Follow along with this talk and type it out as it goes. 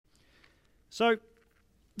So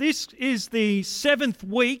this is the 7th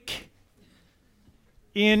week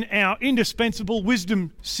in our indispensable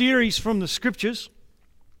wisdom series from the scriptures,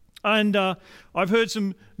 and I've heard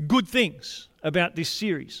some good things about this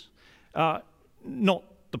series. Not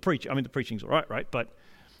the preaching, I mean the preaching's all right, but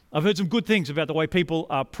I've heard some good things about the way people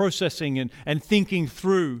are processing and thinking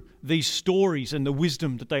through these stories and the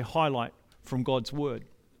wisdom that they highlight from God's Word.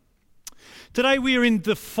 Today we are in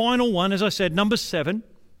the final one, as I said, number 7,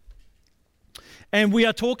 and we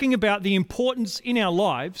are talking about the importance in our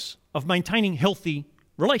lives of maintaining healthy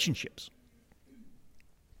relationships.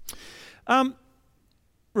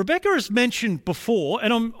 Rebecca has mentioned before,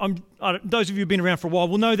 and those of you who've been around for a while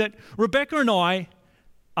will know that Rebecca and I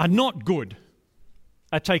are not good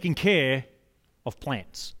at taking care of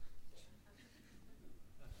plants.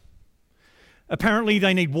 Apparently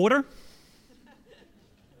they need water,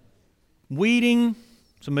 weeding,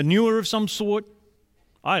 some manure of some sort.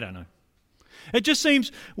 I don't know. It just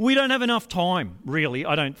seems we don't have enough time, really,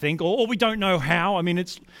 I don't think, or we don't know how. I mean,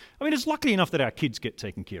 it's lucky enough that our kids get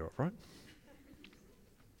taken care of, right?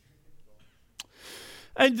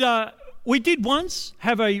 And we did once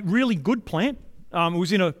have a really good plant. It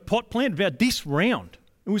was in a pot plant about this round.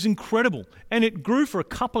 It was incredible. And it grew for a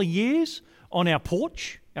couple of years on our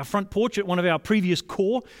porch, our front porch at one of our previous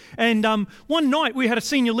core. And one night we had a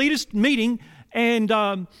senior leaders meeting, and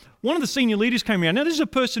one of the senior leaders came around. Now, this is a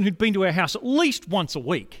person who'd been to our house at least once a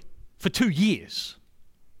week for 2 years.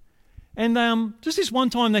 And just this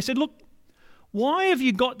one time they said, "Look, why have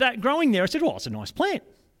you got that growing there?" I said, "Well, it's a nice plant."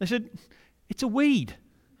 They said, "It's a weed."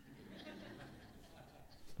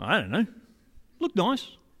 I don't know. Looked nice.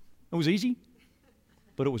 It was easy,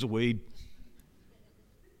 but it was a weed.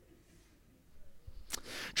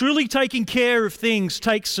 Truly taking care of things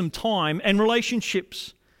takes some time, and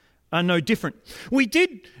relationships are no different. We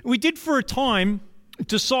did for a time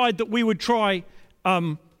decide that we would try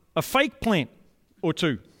a fake plant or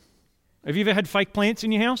two. Have you ever had fake plants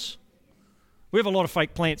in your house? We have a lot of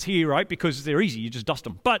fake plants here, right? Because they're easy, you just dust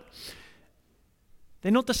them. But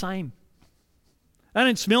they're not the same. They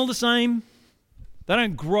don't smell the same. They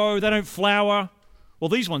don't grow, they don't flower. Well,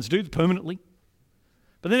 these ones do permanently.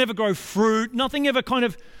 But they never grow fruit. Nothing ever kind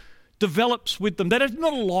of develops with them. They're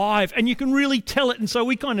not alive, and you can really tell it. And so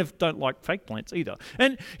we kind of don't like fake plants either.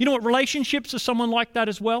 And you know what? Relationships are someone like that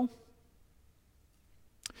as well.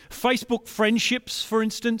 Facebook friendships, for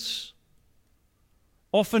instance,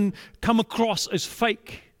 often come across as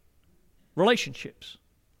fake relationships.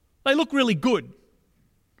 They look really good,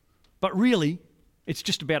 but really, it's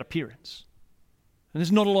just about appearance. And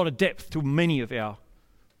there's not a lot of depth to many of our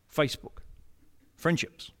Facebook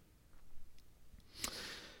friendships.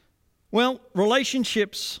 Well,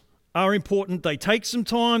 relationships are important. They take some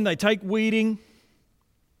time. They take weeding.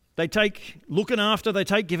 They take looking after. They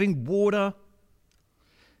take giving water.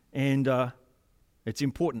 And it's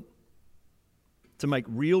important to make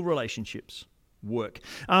real relationships work.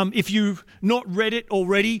 If you've not read it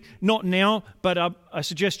already, not now, but I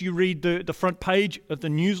suggest you read the front page of the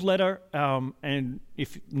newsletter, and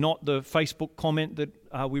if not, the Facebook comment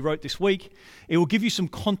that we wrote this week. It will give you some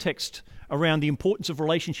context around the importance of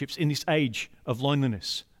relationships in this age of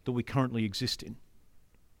loneliness that we currently exist in.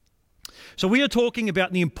 So we are talking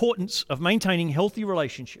about the importance of maintaining healthy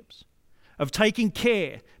relationships, of taking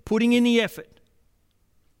care, putting in the effort,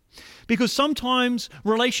 because sometimes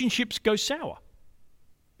relationships go sour.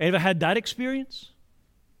 Ever had that experience?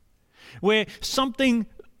 Where something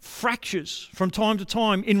fractures from time to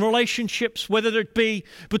time in relationships, whether it be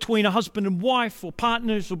between a husband and wife, or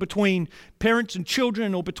partners, or between parents and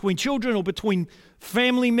children, or between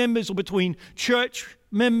family members, or between church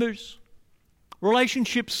members.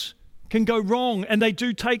 Relationships can go wrong, and they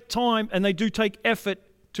do take time, and they do take effort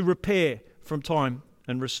to repair from time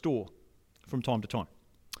and restore from time to time.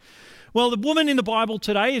 Well, the woman in the Bible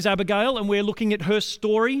today is Abigail, and we're looking at her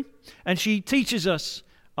story, and she teaches us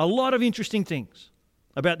a lot of interesting things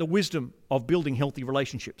about the wisdom of building healthy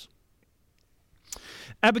relationships.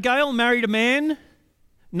 Abigail married a man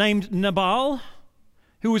named Nabal,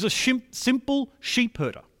 who was a simple sheep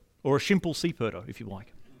herder, or a simple sheep herder, if you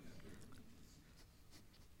like.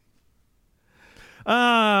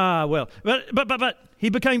 But he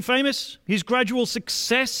became famous. His gradual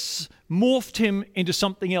success morphed him into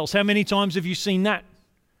something else. How many times have you seen that?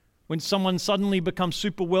 When someone suddenly becomes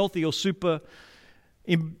super wealthy or super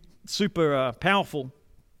powerful,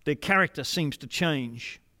 their character seems to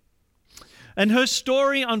change. And her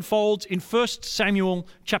story unfolds in 1 Samuel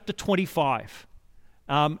chapter 25.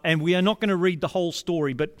 And we are not going to read the whole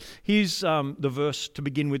story, but here's the verse to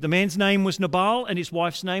begin with. The man's name was Nabal, and his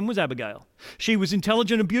wife's name was Abigail. She was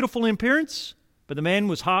intelligent and beautiful in appearance, but the man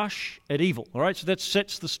was harsh and evil. All right, so that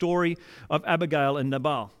sets the story of Abigail and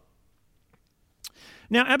Nabal.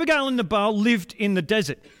 Now, Abigail and Nabal lived in the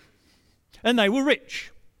desert, and they were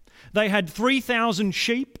rich. They had 3,000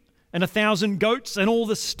 sheep and 1,000 goats and all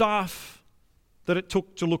the staff that it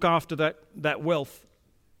took to look after that wealth.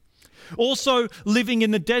 Also living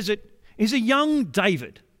in the desert is a young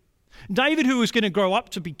David. David, who is going to grow up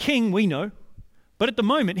to be king, we know, but at the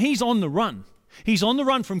moment he's on the run. He's on the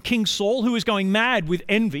run from King Saul, who is going mad with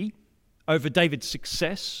envy over David's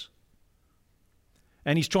success.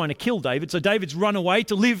 And he's trying to kill David. So David's run away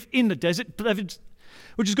to live in the desert,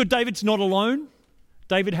 which is good. David's not alone.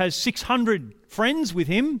 David has 600 friends with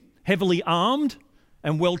him, heavily armed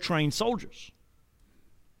and well-trained soldiers.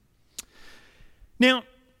 Now,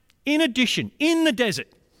 in addition, in the desert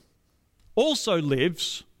also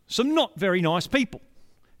lives some not very nice people.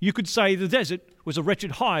 You could say the desert was a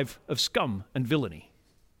wretched hive of scum and villainy.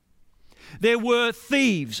 There were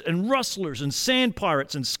thieves and rustlers and sand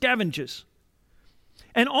pirates and scavengers.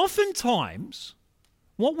 And oftentimes,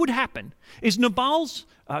 what would happen is Nabal's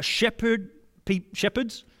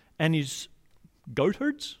shepherds and his goat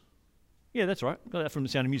herds. Yeah, that's right. Got that from The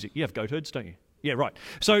Sound of Music. You have goat herds, don't you? Yeah, right.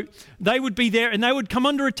 So they would be there and they would come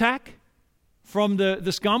under attack from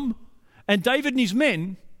the scum. And David and his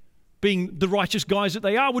men, being the righteous guys that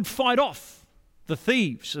they are, would fight off the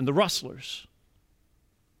thieves and the rustlers.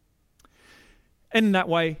 And in that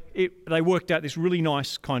way, they worked out this really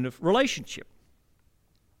nice kind of relationship.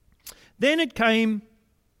 Then it came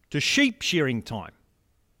to sheep shearing time.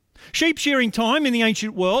 Sheep shearing time in the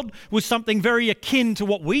ancient world was something very akin to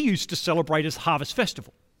what we used to celebrate as Harvest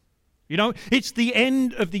Festival. You know, it's the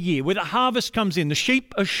end of the year where the harvest comes in. The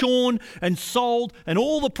sheep are shorn and sold and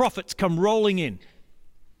all the profits come rolling in.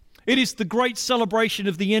 It is the great celebration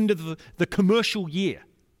of the end of the commercial year.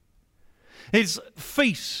 It's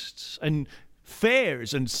feasts and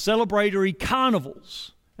fairs and celebratory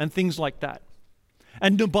carnivals and things like that.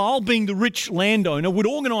 And Nabal, being the rich landowner, would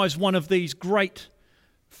organise one of these great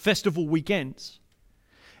festival weekends.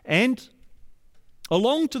 And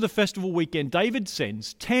along to the festival weekend, David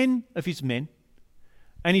sends 10 of his men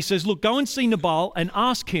and he says, look, go and see Nabal and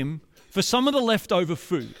ask him for some of the leftover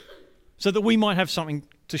food so that we might have something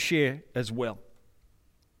to share as well.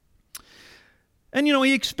 And, you know,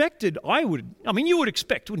 he expected, you would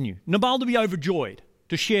expect, wouldn't you, Nabal to be overjoyed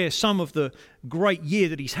to share some of the great year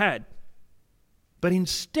that he's had. But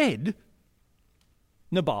instead,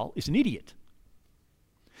 Nabal is an idiot.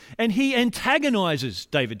 And he antagonises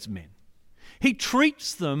David's men. He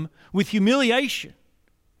treats them with humiliation.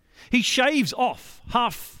 He shaves off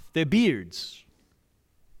half their beards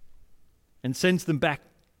and sends them back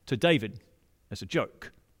to David as a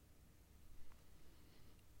joke.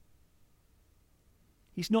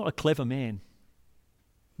 He's not a clever man,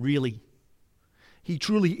 really. He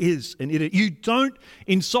truly is an idiot. You don't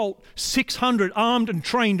insult 600 armed and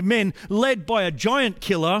trained men led by a giant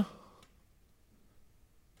killer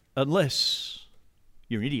unless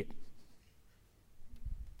you're an idiot.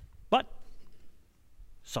 But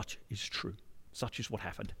such is true. Such is what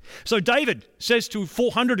happened. So David says to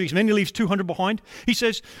 400 of his men, he leaves 200 behind. He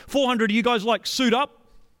says, 400 of you guys suit up.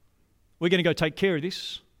 We're going to go take care of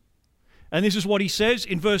this. And this is what he says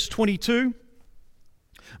in verse 22.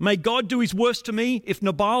 May God do his worst to me if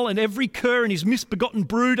Nabal and every cur and his misbegotten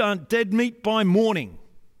brood aren't dead meat by morning.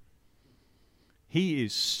 He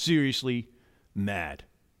is seriously mad.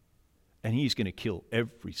 And he's going to kill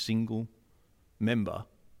every single member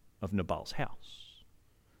of Nabal's house.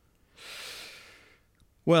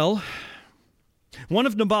 Well, one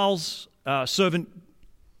of Nabal's servant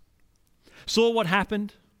saw what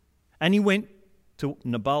happened and he went to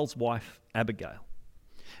Nabal's wife, Abigail.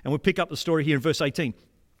 And we'll pick up the story here in verse 18.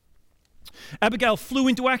 Abigail flew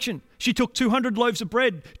into action. She took 200 loaves of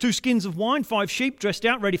bread, 2 skins of wine, 5 sheep dressed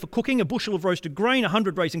out, ready for cooking, a bushel of roasted grain,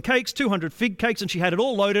 100 raisin cakes, 200 fig cakes, and she had it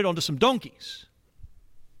all loaded onto some donkeys.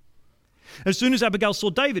 As soon as Abigail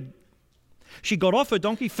saw David, she got off her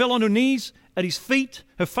donkey, fell on her knees at his feet,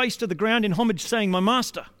 her face to the ground in homage, saying, "My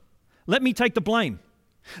master, let me take the blame.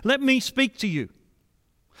 Let me speak to you.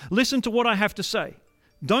 Listen to what I have to say.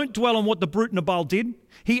 Don't dwell on what the brute Nabal did.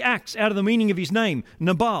 He acts out of the meaning of his name,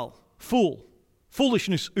 Nabal, fool.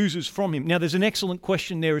 Foolishness oozes from him." Now, there's an excellent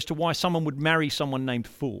question there as to why someone would marry someone named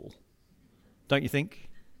Fool. Don't you think?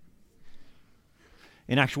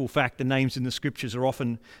 In actual fact, the names in the scriptures are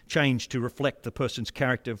often changed to reflect the person's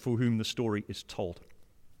character for whom the story is told.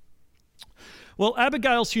 Well,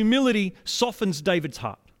 Abigail's humility softens David's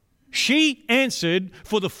heart. She answered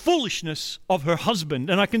for the foolishness of her husband.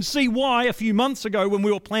 And I can see why a few months ago when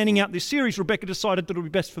we were planning out this series, Rebecca decided that it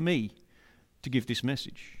would be best for me to give this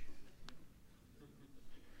message.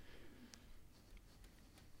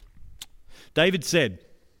 David said,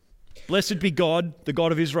 "Blessed be God, the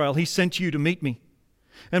God of Israel. He sent you to meet me.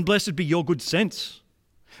 And blessed be your good sense.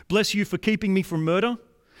 Bless you for keeping me from murder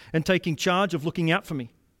and taking charge of looking out for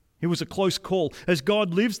me. It was a close call. As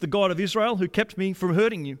God lives, the God of Israel, who kept me from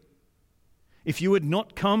hurting you. If you had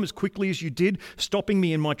not come as quickly as you did, stopping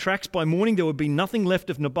me in my tracks, by morning there would be nothing left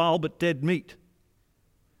of Nabal but dead meat."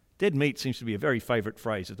 Dead meat seems to be a very favourite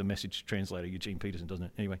phrase of the Message translator, Eugene Peterson, doesn't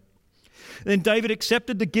it? Anyway. Then David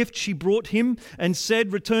accepted the gift she brought him and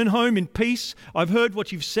said, "Return home in peace. I've heard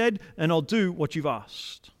what you've said and I'll do what you've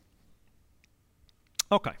asked."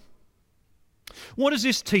 Okay. What does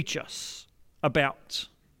this teach us about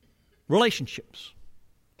relationships?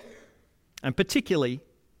 And particularly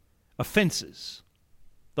offences.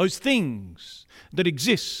 Those things that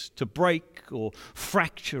exist to break or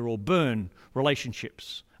fracture or burn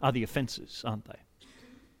relationships are the offences, aren't they?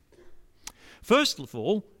 First of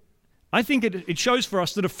all, I think it shows for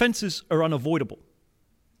us that offences are unavoidable.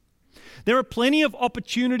 There are plenty of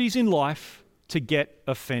opportunities in life to get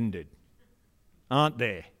offended, aren't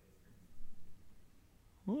there?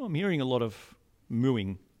 Well, I'm hearing a lot of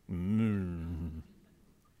mooing.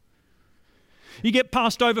 You get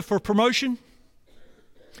passed over for a promotion.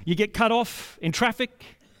 You get cut off in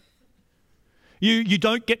traffic. You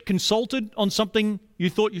don't get consulted on something you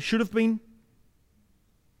thought you should have been.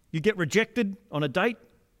 You get rejected on a date.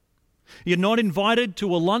 You're not invited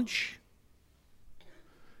to a lunch.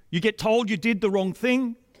 You get told you did the wrong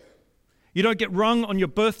thing. You don't get rung on your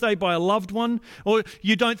birthday by a loved one, or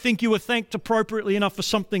you don't think you were thanked appropriately enough for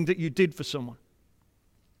something that you did for someone.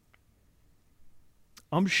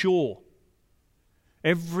 I'm sure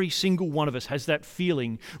every single one of us has that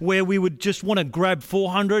feeling where we would just want to grab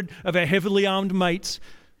 400 of our heavily armed mates,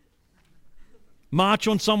 march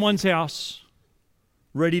on someone's house,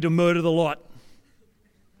 ready to murder the lot.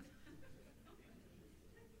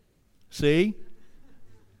 See?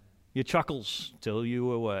 Your chuckles give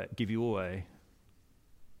you away.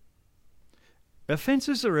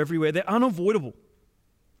 Offences are everywhere. They're unavoidable.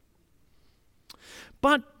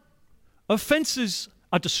 But offences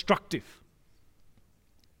are destructive.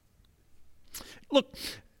 Look,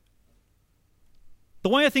 the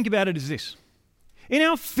way I think about it is this. In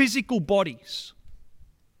our physical bodies,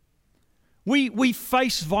 we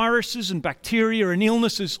face viruses and bacteria and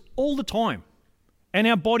illnesses all the time, and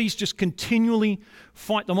our bodies just continually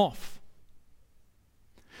fight them off.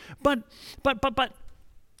 But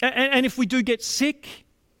if we do get sick,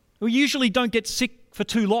 we usually don't get sick for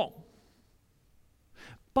too long.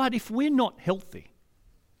 But if we're not healthy,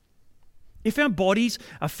 if our bodies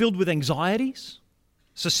are filled with anxieties,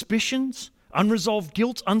 suspicions, unresolved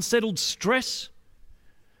guilt, unsettled stress,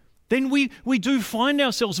 then we do find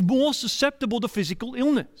ourselves more susceptible to physical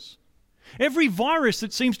illness. Every virus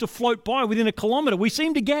that seems to float by within a kilometre, we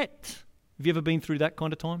seem to get. Have you ever been through that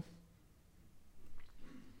kind of time?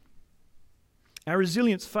 Our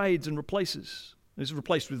resilience fades and is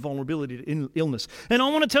replaced with vulnerability to illness. And I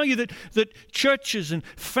want to tell you that churches and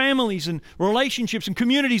families and relationships and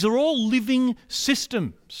communities are all living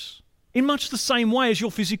systems in much the same way as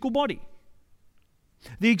your physical body.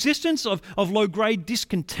 The existence of low-grade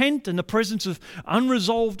discontent and the presence of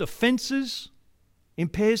unresolved offences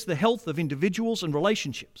impairs the health of individuals and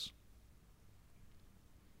relationships.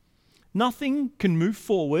 Nothing can move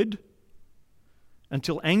forward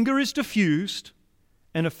until anger is diffused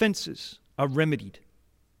and offences are remedied.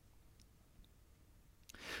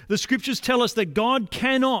 The scriptures tell us that God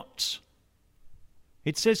cannot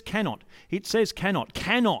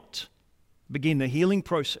begin the healing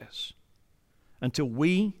process until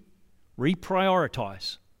we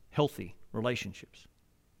reprioritize healthy relationships.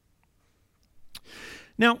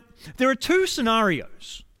 Now, there are two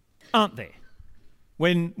scenarios, aren't there,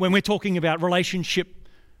 when we're talking about relationship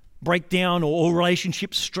breakdown or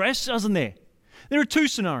relationship stress, isn't there? There are two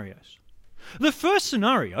scenarios. The first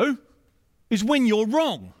scenario is when you're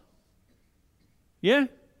wrong. Yeah?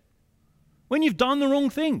 When you've done the wrong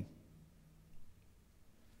thing.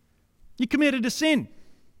 You committed a sin.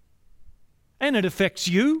 And it affects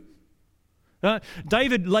you.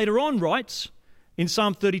 David later on writes in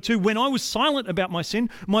Psalm 32, "When I was silent about my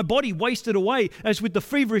sin, my body wasted away as with the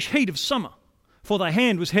feverish heat of summer, for thy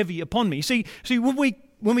hand was heavy upon me." See, when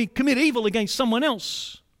we commit evil against someone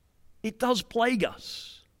else, it does plague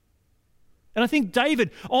us. And I think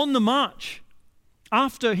David, on the march,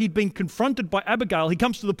 after he'd been confronted by Abigail, he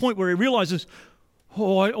comes to the point where he realizes,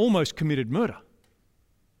 I almost committed murder.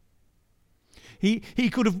 He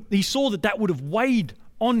saw that would have weighed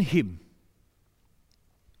on him.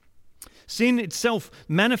 Sin itself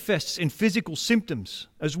manifests in physical symptoms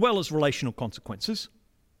as well as relational consequences.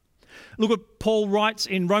 Look what Paul writes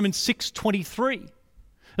in Romans 6:23,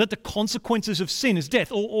 that the consequences of sin is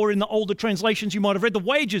death, or in the older translations you might have read, the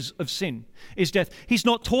wages of sin is death. He's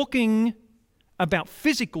not talking about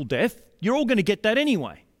physical death. You're all going to get that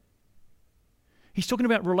anyway. He's talking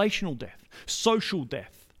about relational death, social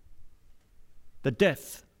death, the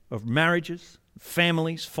death of marriages,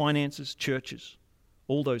 families, finances, churches,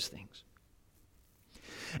 all those things.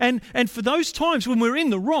 And for those times when we're in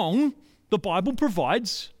the wrong, the Bible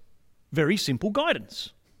provides very simple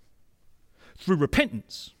guidance. Through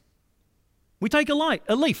repentance, we take a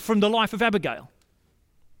leaf from the life of Abigail.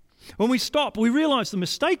 When we stop, we realize the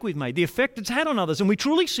mistake we've made, the effect it's had on others, and we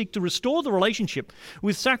truly seek to restore the relationship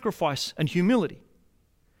with sacrifice and humility.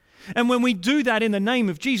 And when we do that in the name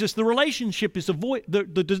of Jesus, the relationship is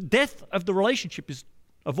the death of the relationship is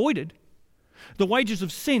avoided. The wages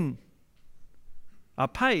of sin are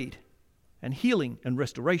paid, and healing and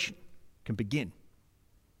restoration can begin.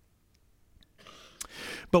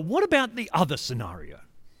 But what about the other scenario?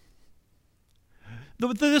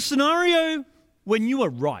 The scenario when you are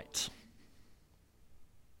right.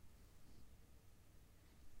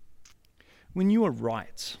 When you are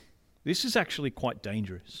right. This is actually quite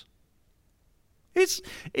dangerous.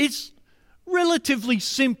 It's relatively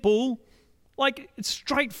simple. Like, it's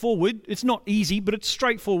straightforward. It's not easy, but it's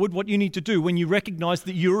straightforward what you need to do when you recognize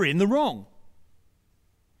that you're in the wrong.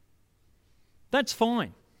 That's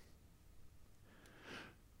fine.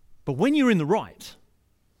 But when you're in the right,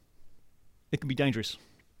 it can be dangerous.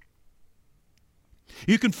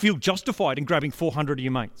 You can feel justified in grabbing 400 of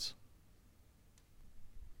your mates.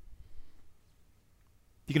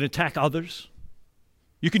 You can attack others.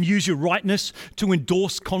 You can use your rightness to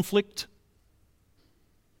endorse conflict.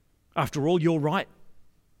 After all, you're right.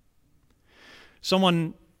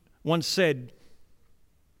 Someone once said,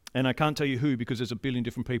 and I can't tell you who because there's a billion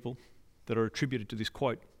different people that are attributed to this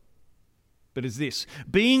quote, but it's this: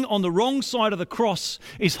 being on the wrong side of the cross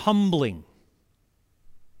is humbling.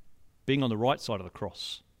 Being on the right side of the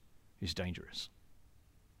cross is dangerous.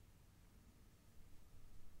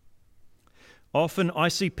 Often I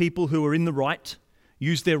see people who are in the right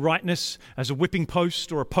use their rightness as a whipping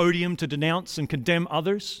post or a podium to denounce and condemn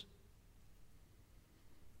others.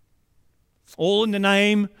 All in the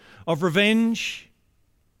name of revenge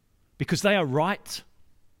because they are right.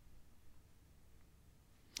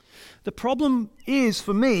 The problem is,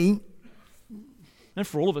 for me, and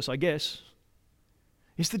for all of us, I guess,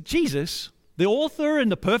 is that Jesus, the author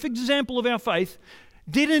and the perfect example of our faith,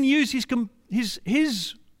 didn't use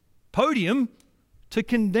his podium to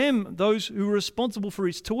condemn those who were responsible for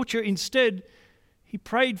his torture. Instead, he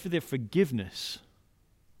prayed for their forgiveness.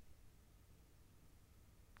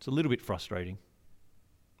 It's a little bit frustrating,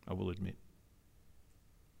 I will admit.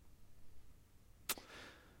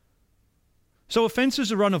 So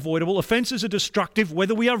offences are unavoidable. Offences are destructive,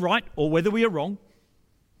 whether we are right or whether we are wrong.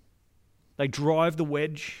 They drive the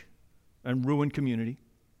wedge and ruin community.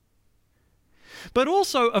 But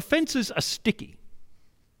also, offences are sticky.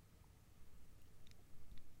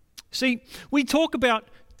 See, we talk about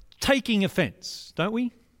taking offence, don't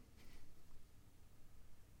we?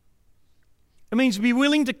 It means be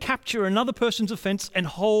willing to capture another person's offence and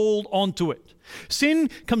hold on to it. Sin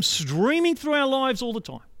comes streaming through our lives all the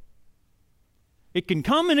time. It can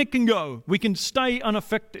come and it can go. We can stay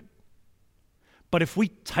unaffected. But if we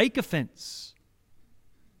take offence,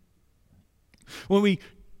 when we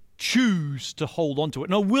choose to hold on to it,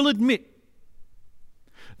 and I will admit,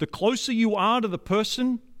 the closer you are to the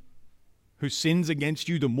person who sins against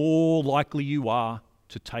you, the more likely you are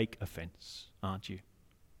to take offence, aren't you?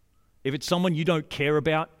 If it's someone you don't care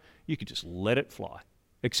about, you can just let it fly.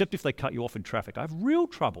 Except if they cut you off in traffic. I have real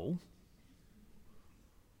trouble.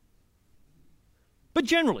 But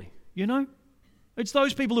generally, it's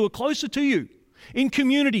those people who are closer to you, in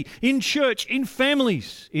community, in church, in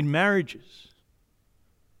families, in marriages,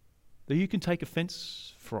 that you can take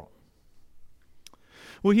offence from.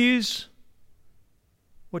 Well, here's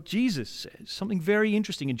what Jesus says, something very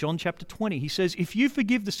interesting in John chapter 20. He says, if you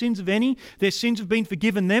forgive the sins of any, their sins have been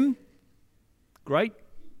forgiven them. Great.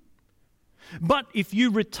 But if you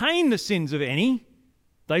retain the sins of any,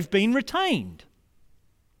 they've been retained.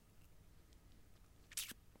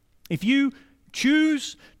 If you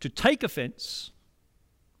choose to take offence,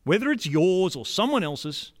 whether it's yours or someone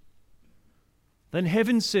else's, then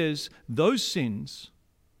heaven says those sins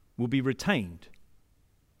will be retained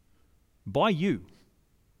by you,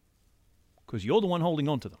 because you're the one holding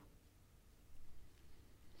on to them.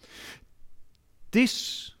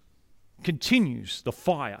 This continues the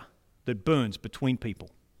fire that burns between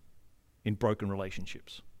people in broken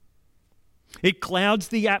relationships. It clouds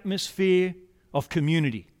the atmosphere of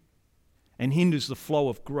community and hinders the flow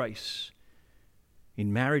of grace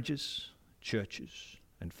in marriages, churches,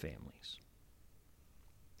 and families.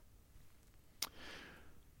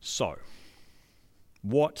 So,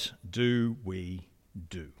 what do we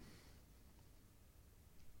do?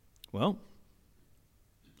 Well,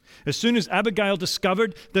 as soon as Abigail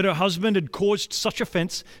discovered that her husband had caused such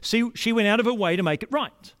offense, she went out of her way to make it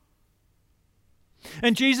right.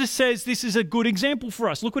 And Jesus says this is a good example for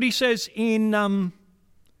us. Look what he says in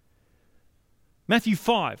Matthew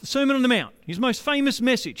 5, the Sermon on the Mount, his most famous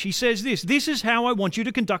message. He says this is how I want you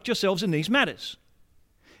to conduct yourselves in these matters.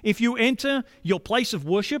 If you enter your place of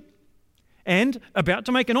worship and, about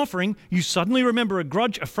to make an offering, you suddenly remember a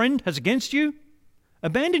grudge a friend has against you,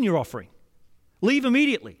 abandon your offering. Leave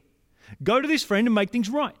immediately. Go to this friend and make things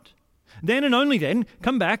right. Then and only then,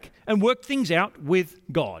 come back and work things out with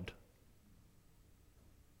God.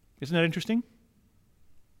 Isn't that interesting?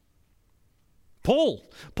 Paul,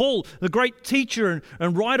 the great teacher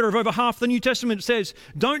and writer of over half the New Testament, says,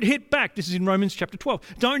 don't hit back. This is in Romans chapter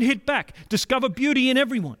 12. Don't hit back. Discover beauty in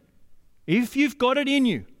everyone. If you've got it in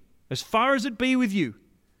you, as far as it be with you,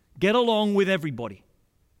 get along with everybody.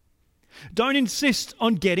 Don't insist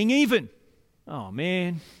on getting even. Oh,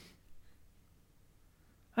 man.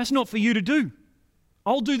 That's not for you to do.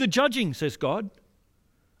 I'll do the judging, says God.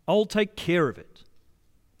 I'll take care of it.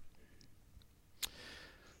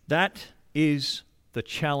 That is the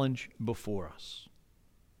challenge before us.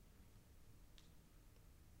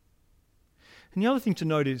 And the other thing to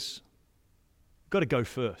note is, you've got to go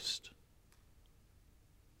first.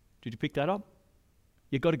 Did you pick that up?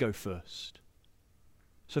 You've got to go first.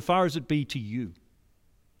 So far as it be to you.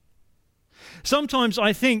 Sometimes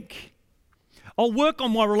I think I'll work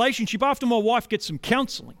on my relationship after my wife gets some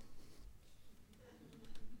counselling.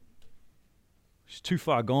 She's too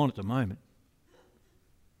far gone at the moment.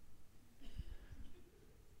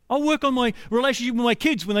 I'll work on my relationship with my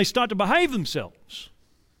kids when they start to behave themselves,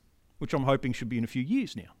 which I'm hoping should be in a few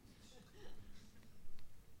years now.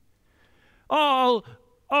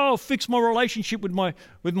 I'll fix my relationship with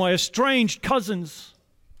my estranged cousins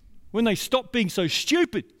when they stop being so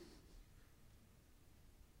stupid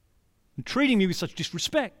and treating me with such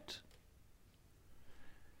disrespect.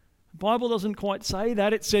 The Bible doesn't quite say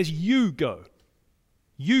that. It says you go.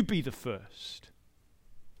 You be the first.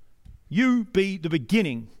 You be the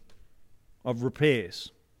beginning of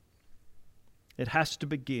repairs. It has to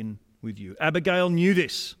begin with you. Abigail knew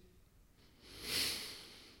this.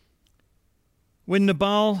 When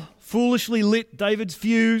Nabal foolishly lit David's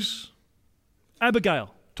fuse,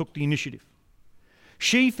 Abigail took the initiative.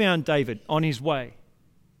 She found David on his way.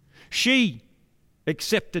 She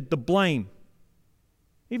accepted the blame,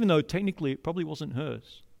 even though technically it probably wasn't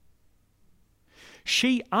hers.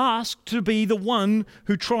 She asked to be the one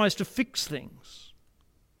who tries to fix things.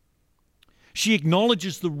 She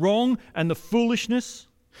acknowledges the wrong and the foolishness.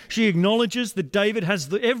 She acknowledges that David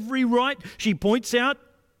has every right. She does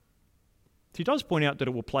point out that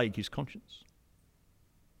it will plague his conscience.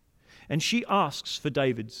 And she asks for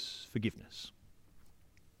David's forgiveness.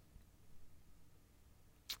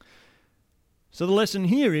 So the lesson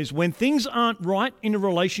here is when things aren't right in a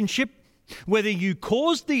relationship, whether you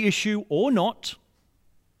caused the issue or not,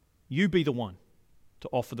 you be the one to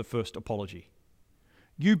offer the first apology.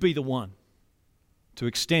 You be the one to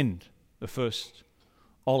extend the first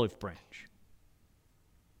olive branch.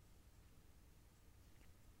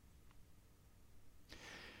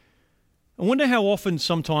 I wonder how often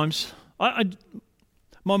sometimes,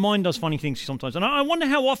 my mind does funny things sometimes, and I wonder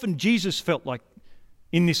how often Jesus felt like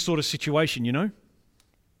in this sort of situation, you know?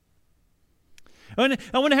 I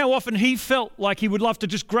wonder how often he felt like he would love to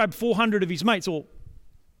just grab 400 of his mates or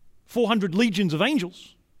 400 legions of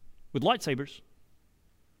angels with lightsabers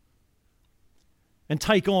and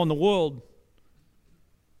take on the world.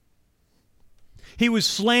 He was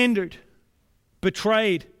slandered,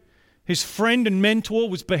 betrayed. His friend and mentor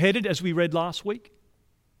was beheaded, as we read last week.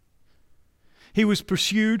 He was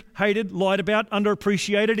pursued, hated, lied about,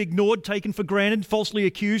 underappreciated, ignored, taken for granted, falsely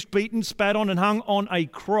accused, beaten, spat on, and hung on a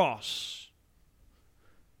cross.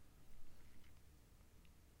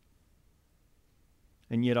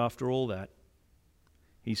 And yet after all that,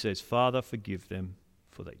 he says, Father, forgive them,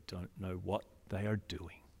 for they don't know what they are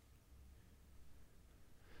doing.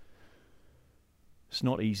 It's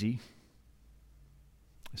not easy.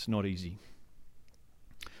 It's not easy.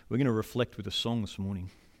 We're going to reflect with a song this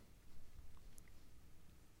morning.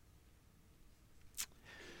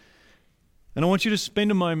 And I want you to spend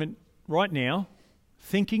a moment right now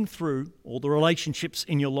thinking through all the relationships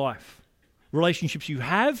in your life. Relationships you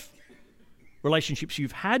have, relationships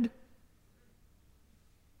you've had,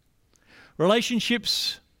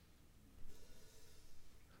 relationships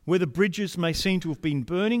where the bridges may seem to have been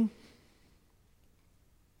burning.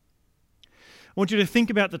 I want you to think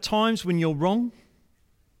about the times when you're wrong,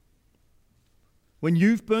 when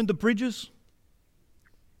you've burned the bridges.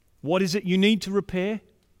 What is it you need to repair?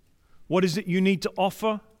 What is it you need to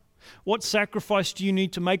offer? What sacrifice do you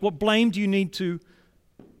need to make? What blame do you need to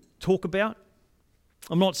talk about?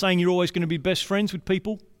 I'm not saying you're always going to be best friends with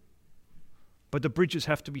people, but the bridges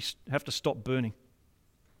have to stop burning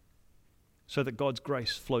so that God's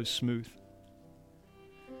grace flows smooth.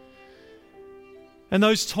 And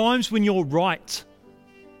those times when you're right,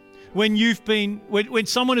 when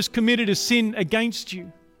someone has committed a sin against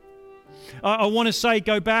you, I want to say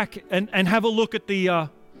go back and have a look at the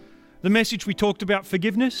message we talked about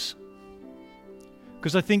forgiveness,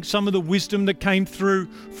 because I think some of the wisdom that came through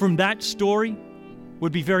from that story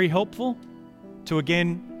would be very helpful to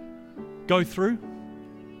again go through.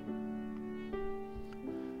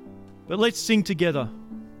 But let's sing together,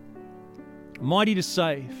 Mighty to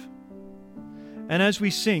Save. And as we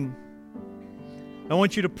sing, I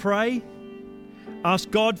want you to pray, ask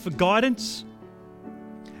God for guidance,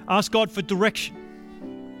 ask God for direction.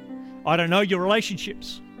 I don't know your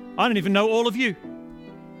relationships. I don't even know all of you.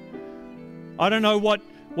 I don't know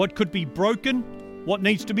what could be broken, what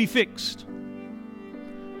needs to be fixed.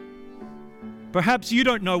 Perhaps you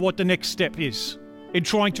don't know what the next step is in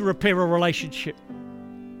trying to repair a relationship.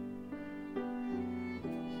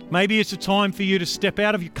 Maybe it's a time for you to step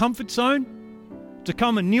out of your comfort zone, to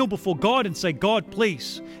come and kneel before God and say, God,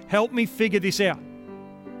 please help me figure this out.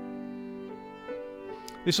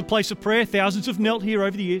 It's a place of prayer. Thousands have knelt here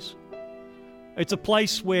over the years. It's a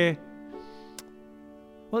place where,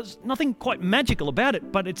 well, there's nothing quite magical about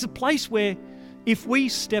it, but it's a place where if we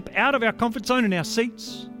step out of our comfort zone in our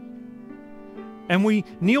seats and we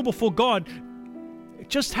kneel before God, it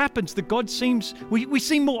just happens that God we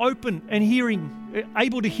seem more open and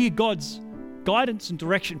able to hear God's guidance and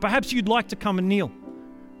direction. Perhaps you'd like to come and kneel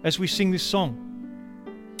as we sing this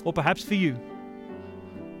song. Or perhaps for you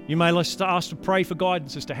may ask to pray for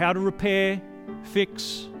guidance as to how to repair,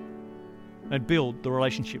 fix, and build the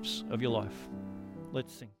relationships of your life.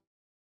 Let's sing.